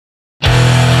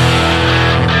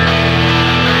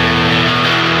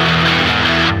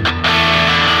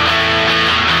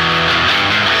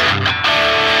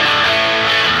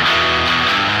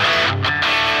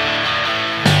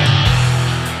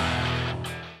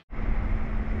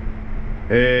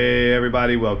Hey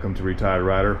everybody, welcome to Retired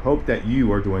Rider. Hope that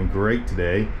you are doing great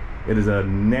today. It is a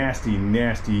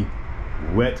nasty,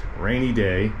 wet, rainy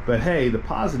day, but hey, the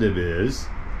positive is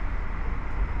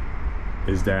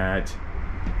that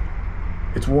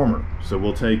it's warmer, so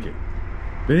we'll take it.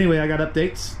 But anyway, I got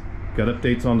updates. Got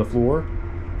updates on the floor.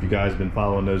 If you guys have been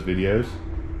following those videos,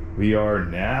 we are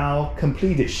now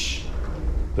complete-ish.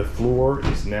 The floor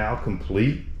is now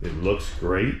complete. It looks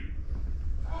great.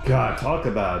 God, talk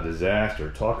about a disaster.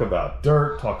 Talk about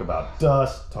dirt, talk about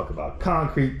dust, talk about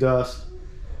concrete dust.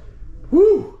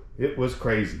 Woo! It was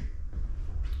crazy.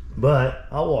 But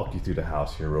I'll walk you through the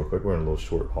house here real quick. We're in a little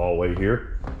short hallway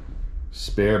here.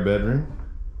 Spare bedroom.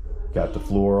 Got the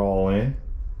floor all in.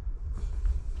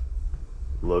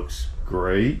 Looks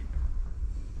great.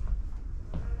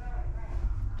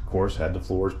 Of course, had the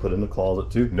floors put in the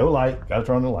closet too. No light. Gotta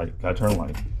turn the light. Gotta turn the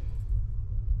light.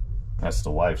 That's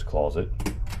the wife's closet.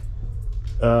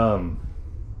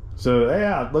 So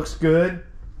yeah, it looks good.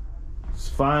 It's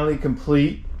finally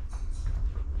complete.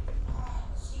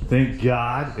 Thank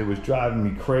God. It was driving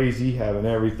me crazy having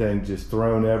everything just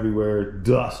thrown everywhere,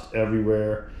 dust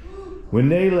everywhere. When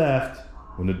they left,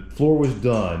 when the floor was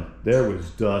done, there was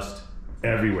dust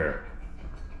everywhere.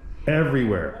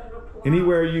 Everywhere.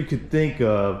 Anywhere you could think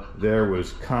of, there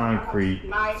was concrete,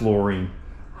 flooring,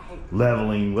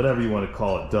 leveling, whatever you want to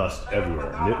call it, dust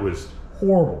everywhere. And it was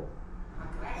horrible.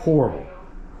 Horrible.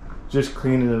 Just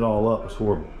cleaning it all up was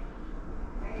horrible.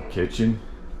 The kitchen.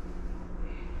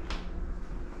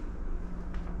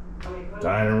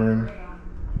 Dining room.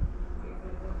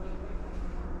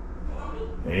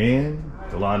 And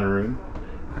the laundry room.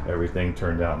 Everything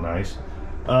turned out nice.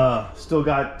 Still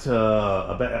got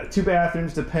two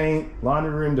bathrooms to paint,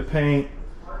 laundry room to paint.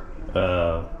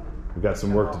 We've got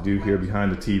some work to do here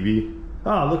behind the TV.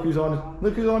 Ah, look who's on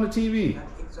the TV.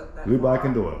 Blue Black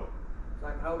and Doyle.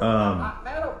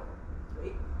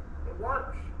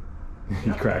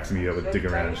 He cracks me up with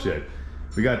digging around and shit.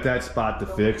 We got that spot to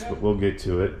fix, but we'll get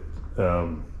to it.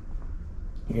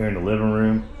 Here in the living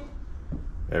room,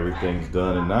 everything's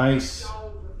done and nice.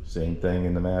 Same thing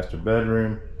in the master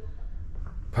bedroom,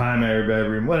 primary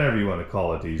bedroom, whatever you want to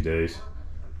call it these days.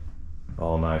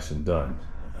 All nice and done.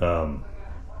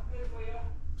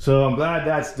 So I'm glad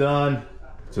that's done.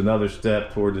 It's another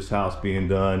step toward this house being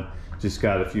done. Just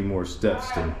got a few more steps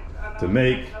to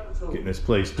make, getting this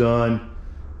place done.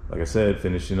 Like I said,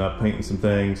 finishing up, painting some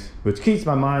things, which keeps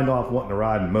my mind off wanting to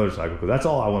ride a motorcycle, because that's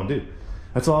all I want to do.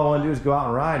 That's all I want to do is go out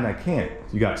and ride, and I can't.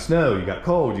 You got snow, you got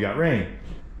cold, you got rain.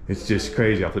 It's just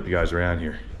crazy. I'll flip you guys around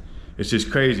here. It's just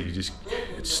crazy.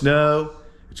 It's snow,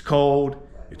 it's cold,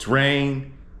 it's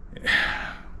rain.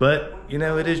 But, you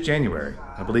know, it is January.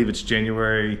 I believe it's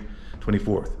January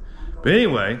 24th. But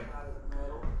anyway,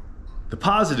 the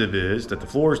positive is that the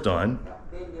floor's done.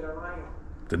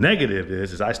 The negative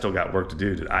is I still got work to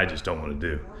do that I just don't want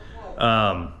to do.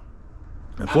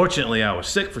 Unfortunately, I was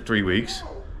sick for 3 weeks.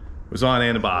 Was on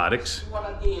antibiotics.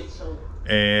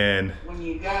 And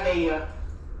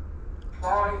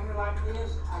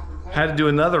had to do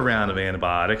another round of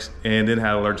antibiotics and then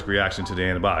had an allergic reaction to the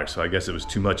antibiotics. So I guess it was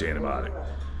too much antibiotic.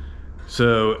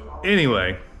 So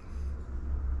anyway,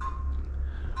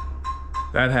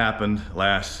 that happened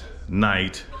last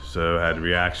night. So I had a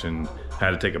reaction.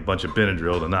 Had to take a bunch of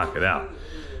Benadryl to knock it out.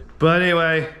 But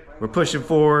anyway, we're pushing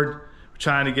forward. We're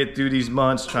trying to get through these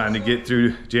months, trying to get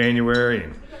through January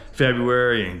and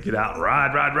February and get out and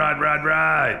ride.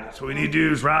 That's what we need to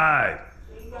do is ride.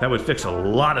 That would fix a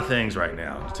lot of things right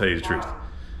now, to tell you the truth.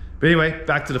 But anyway,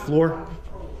 back to the floor.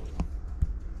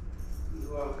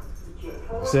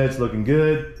 Like I said, it's looking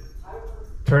good.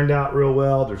 Turned out real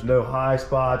well. There's no high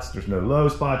spots. There's no low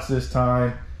spots this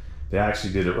time. They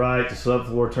actually did it right. The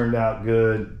subfloor turned out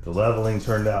good. The leveling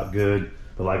turned out good.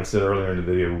 But like I said earlier in the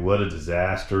video, what a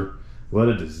disaster. What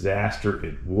a disaster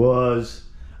it was.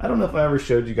 I don't know if I ever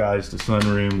showed you guys the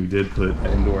sunroom. We did put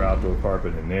indoor-outdoor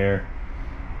carpet in there.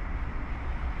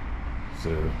 So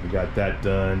we got that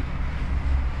done.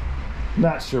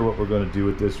 Not sure what we're going to do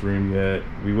with this room yet.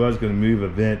 We was going to move a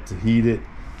vent to heat it,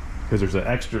 because there's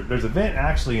a vent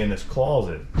actually in this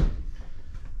closet.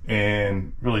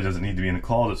 And really doesn't need to be in the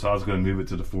closet, so I was going to move it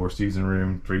to the 4-season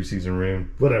room, 3-season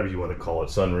room, whatever you want to call it,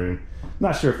 sunroom.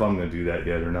 Not sure if I'm going to do that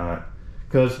yet or not,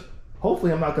 because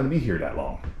hopefully I'm not going to be here that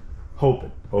long.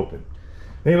 Hoping.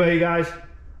 Anyway, you guys,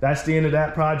 that's the end of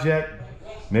that project.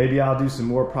 Maybe I'll do some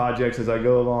more projects as I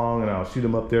go along, and I'll shoot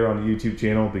them up there on the YouTube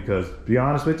channel, because to be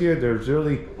honest with you, there's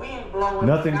really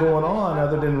nothing going on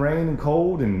other than rain and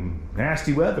cold and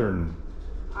nasty weather, and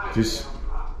just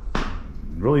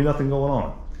really nothing going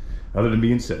on other than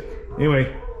being sick.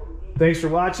 Anyway, thanks for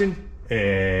watching,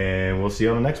 and we'll see you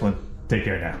on the next one. Take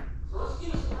care now.